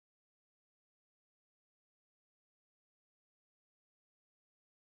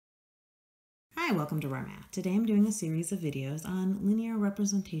Hi, welcome to RAR Math. Today I'm doing a series of videos on linear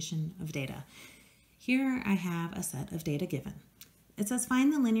representation of data. Here I have a set of data given. It says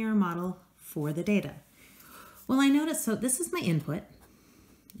find the linear model for the data. Well, I noticed, so this is my input.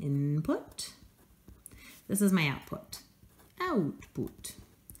 This is my output.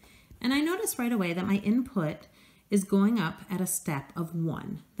 And I noticed right away that my input is going up at a step of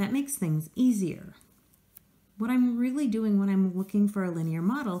 1. That makes things easier. What I'm really doing when I'm looking for a linear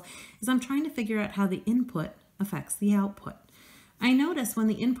model is I'm trying to figure out how the input affects the output. I notice when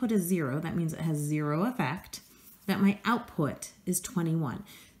the input is 0, that means it has 0 effect, that my output is 21.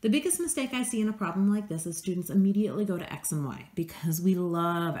 The biggest mistake I see in a problem like this is students immediately go to x and y because we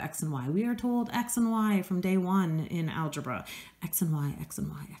love x and y. We are told x and y from day 1 in algebra. X and y, x and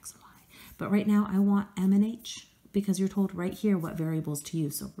y, x and y. But right now I want m and h, because you're told right here what variables to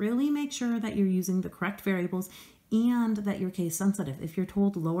use. So really make sure that you're using the correct variables and that you're case sensitive. If you're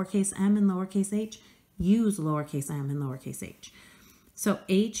told lowercase m and lowercase h, use lowercase m and lowercase h. So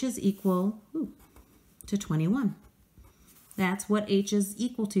h is equal to 21. That's what h is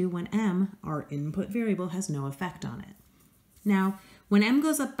equal to when m, our input variable, has no effect on it. Now, when m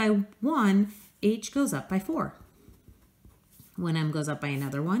goes up by 1, h goes up by 4. When m goes up by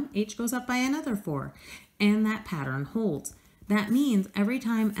another 1, h goes up by another 4. And that pattern holds. That means every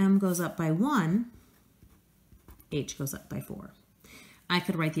time m goes up by 1, h goes up by 4. I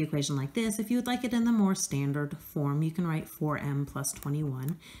could write the equation like this. If you would like it in the more standard form, you can write 4m plus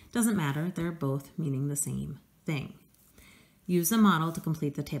 21. Doesn't matter, they're both meaning the same thing. Use a model to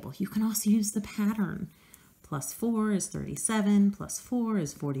complete the table. You can also use the pattern. Plus 4 is 37, plus 4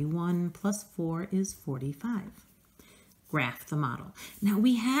 is 41, plus 4 is 45. Graph the model. Now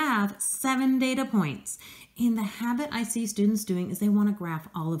we have 7 data points, and the habit I see students doing is they want to graph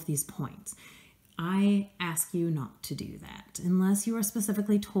all of these points. I ask you not to do that. Unless you are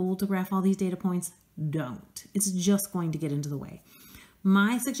specifically told to graph all these data points, don't. It's just going to get into the way.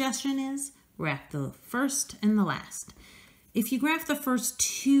 My suggestion is graph the first and the last. If you graph the first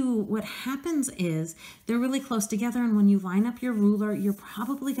 2, what happens is they're really close together, and when you line up your ruler, you're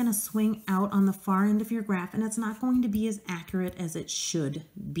probably going to swing out on the far end of your graph, and it's not going to be as accurate as it should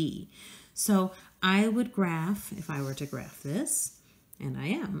be. So I would graph, if I were to graph this, and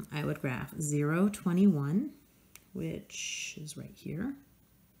I would graph 0, 21, which is right here.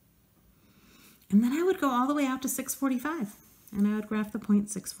 And then I would go all the way out to 645, and I would graph the point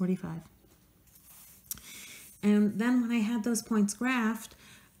 645. And then when I had those points graphed,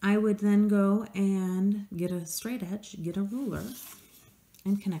 I would then go and get a straight edge, get a ruler,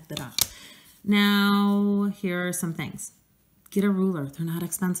 and connect it up. Now, here are some things. Get a ruler. They're not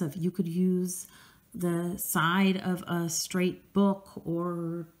expensive. You could use the side of a straight book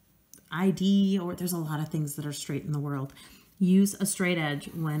or ID, or there's a lot of things that are straight in the world. Use a straight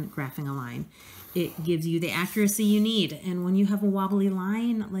edge when graphing a line. It gives you the accuracy you need. And when you have a wobbly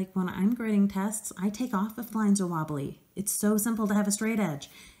line, like when I'm grading tests, I take off if lines are wobbly. It's so simple to have a straight edge.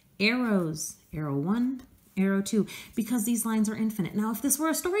 Arrows, arrow 1, arrow 2, because these lines are infinite. Now, if this were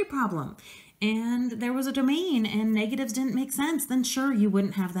a story problem and there was a domain and negatives didn't make sense, then sure, you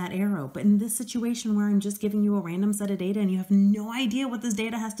wouldn't have that arrow. But in this situation where I'm just giving you a random set of data and you have no idea what this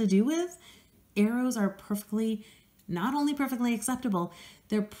data has to do with, arrows are not only perfectly acceptable,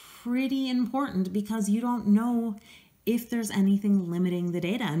 they're pretty important because you don't know if there's anything limiting the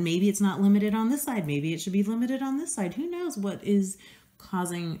data. And maybe it's not limited on this side. Maybe it should be limited on this side. Who knows what is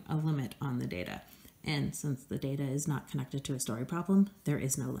causing a limit on the data? And since the data is not connected to a story problem, there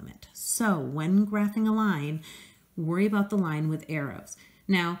is no limit. So when graphing a line, worry about the line with arrows.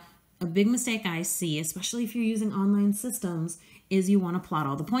 Now, a big mistake I see, especially if you're using online systems, is you want to plot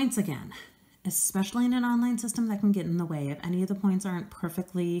all the points again. Especially in an online system, that can get in the way. If any of the points aren't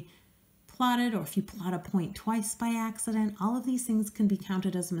perfectly plotted, or if you plot a point twice by accident, all of these things can be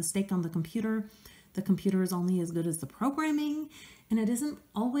counted as a mistake on the computer. The computer is only as good as the programming, and it isn't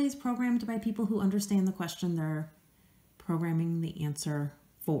always programmed by people who understand the question they're programming the answer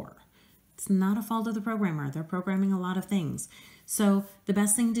for. It's not a fault of the programmer. They're programming a lot of things. So the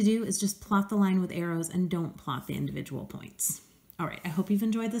best thing to do is just plot the line with arrows and don't plot the individual points. All right, I hope you've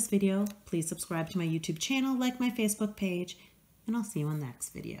enjoyed this video. Please subscribe to my YouTube channel, like my Facebook page, and I'll see you on the next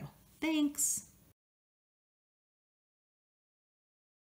video. Thanks.